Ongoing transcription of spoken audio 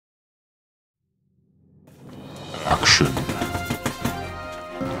action,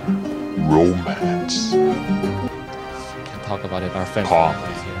 romance, Can't talk about it. Our friend Pop.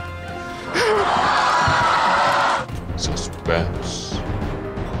 is here. suspense,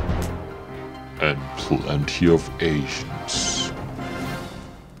 and plenty of Asians.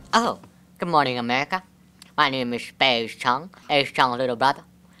 Oh, good morning, America. My name is Spades Chung, Ace Chung's little brother.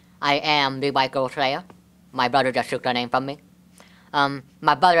 I am the white girl slayer. My brother just took the name from me.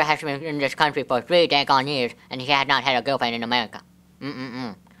 My brother has been in this country for 3 daggone years, and he has not had a girlfriend in America.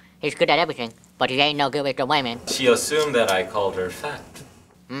 He's good at everything, but he ain't no good with the women. She assumed that I called her fat.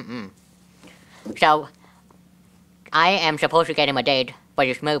 So, I am supposed to get him a date for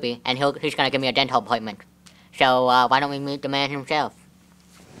this movie, and he's gonna give me a dental appointment. So, why don't we meet the man himself?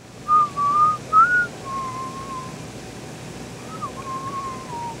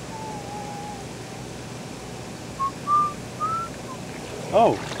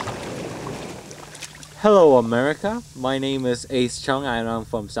 Oh! Hello, America. My name is Ace Chung and I'm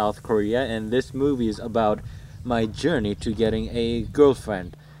from South Korea, and this movie is about my journey to getting a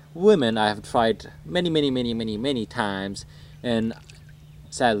girlfriend. Women I have tried many times, and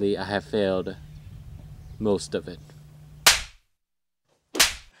sadly I have failed most of it.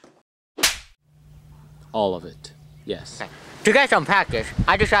 All of it, yes. To get some practice,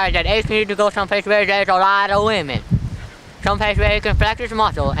 I decided that Ace needed to go someplace where there's a lot of women. Someplace where he can flex his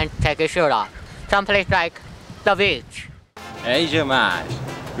muscle and take his shirt off. Someplace like the beach. Asia Maj,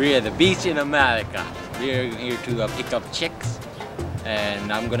 we're at the beach in America. We're here to pick up chicks,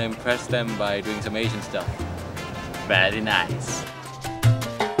 and I'm gonna impress them by doing some Asian stuff. Very nice.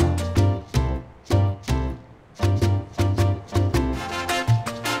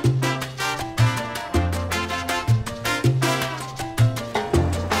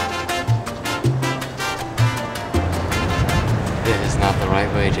 This is not the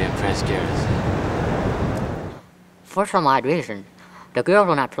right way to impress girls. For some odd reason, the girls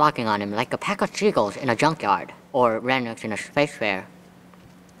were not flocking on him like a pack of seagulls in a junkyard or rednecks in a space fair.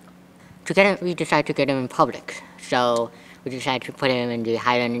 To get him, we decided to get him in public, so we decided to put him in the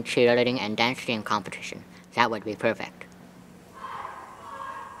Highland cheerleading and dance team competition. That would be perfect.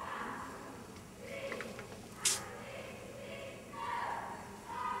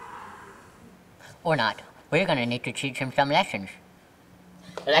 Or not. We're gonna need to teach him some lessons.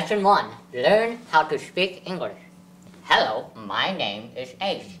 Lesson 1. Learn how to speak English. Hello, my name is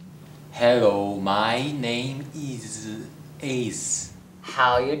Ace. Hello, my name is Ace.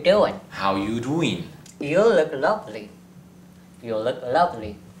 How you doing? How you doing? You look lovely. You look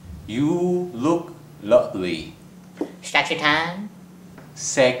lovely. You look lovely. Sexy time.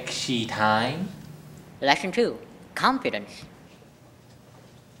 Sexy time. Lesson 2. Confidence.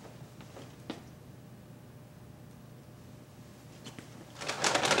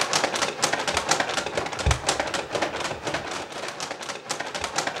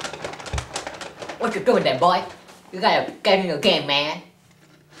 What you doing there, boy? You gotta get in your game, man.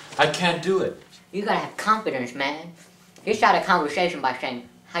 I can't do it. You gotta have confidence, man. You start a conversation by saying,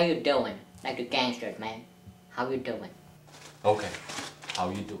 how you doing? Like the gangsters, man. How you doing? Okay. How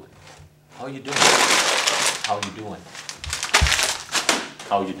you doing? How you doing? How you doing?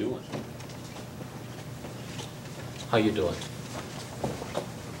 How you doing? How you doing?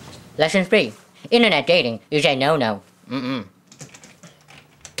 Lesson 3. Internet dating is a no-no.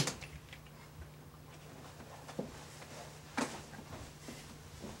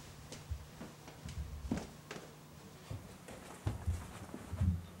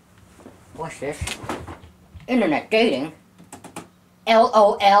 What's this? Internet dating?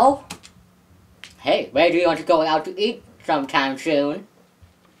 LOL? Hey, where do you want to go out to eat sometime soon?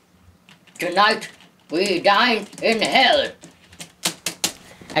 Tonight, we dine in hell.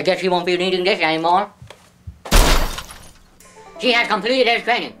 I guess he won't be needing this anymore. He has completed his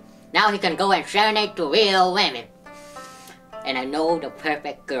training. Now he can go and serenade to real women. And I know the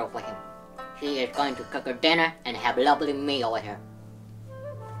perfect girl for him. He is going to cook her dinner and have a lovely meal with her.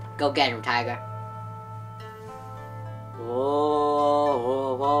 Go get him, Tiger. Whoa,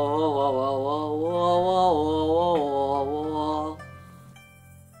 whoa, whoa, whoa, whoa, whoa, whoa, whoa, whoa, whoa, whoa.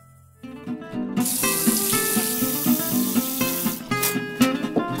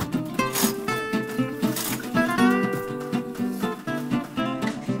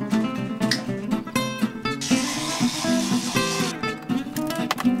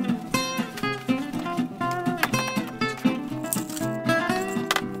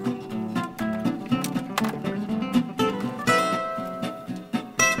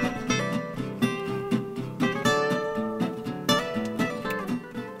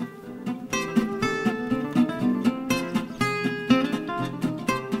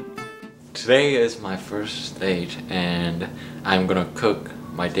 Today is my first date, and I'm gonna cook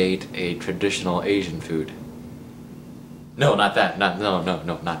my date a traditional Asian food. No, not that. No, not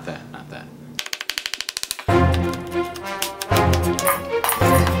that. Not that.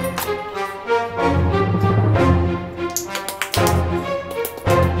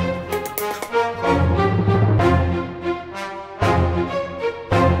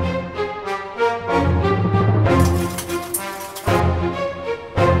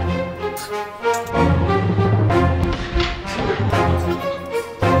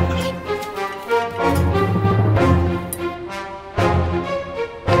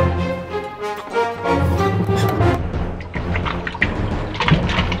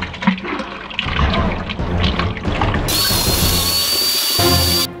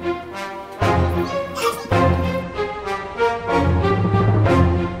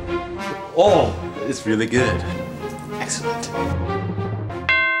 Oh, it's really good. Excellent.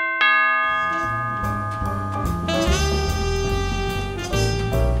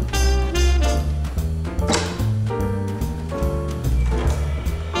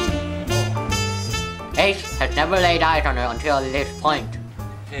 Ace has never laid eyes on her until this point.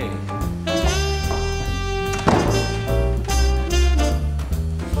 Hey.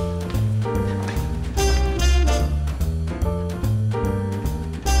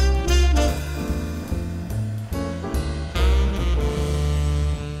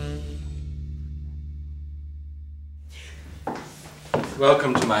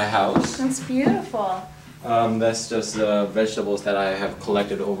 Welcome to my house. That's beautiful. That's just vegetables that I have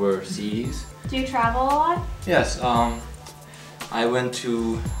collected overseas. Do you travel a lot? Yes, I went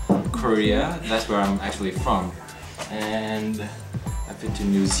to Korea, that's where I'm actually from, and I've been to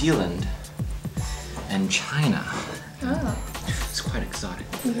New Zealand and China. Oh. It's quite exotic.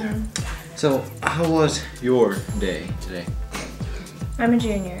 So, how was your day today? I'm a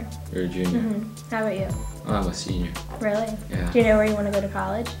junior. You're a junior. How about you? Oh, I'm a senior. Really? Yeah. Do you know where you want to go to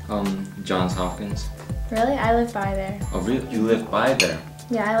college? Johns Hopkins. Really? I live by there. Oh, really? You live by there?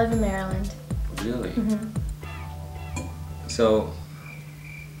 Yeah, I live in Maryland. Really? So,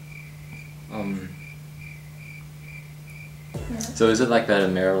 so is it like that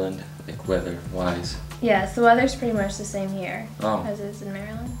in Maryland, like weather-wise? Yes, the weather's pretty much the same here Oh. as it is in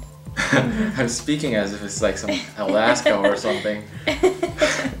Maryland. I'm speaking as if it's like some Alaska or something.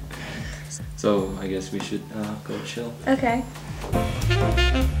 So I guess we should go chill. Okay.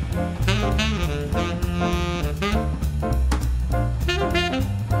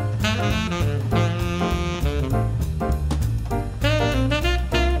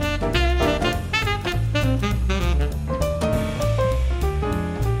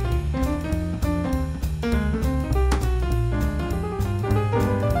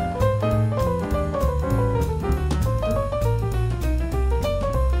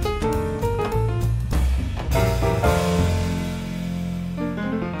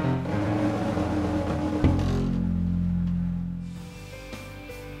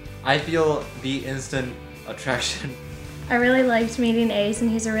 I feel the instant attraction. I really liked meeting Ace,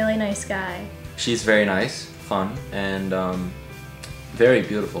 and he's a really nice guy. She's very nice, fun, and very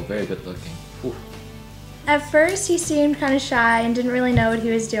beautiful, very good looking. Ooh. At first, he seemed kind of shy and didn't really know what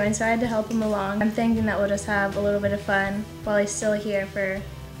he was doing, so I had to help him along. I'm thinking that we'll just have a little bit of fun while he's still here for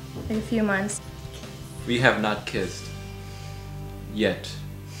like a few months. We have not kissed. Yet.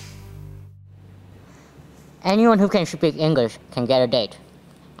 Anyone who can speak English can get a date.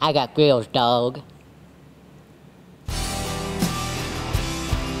 I got grills, dog.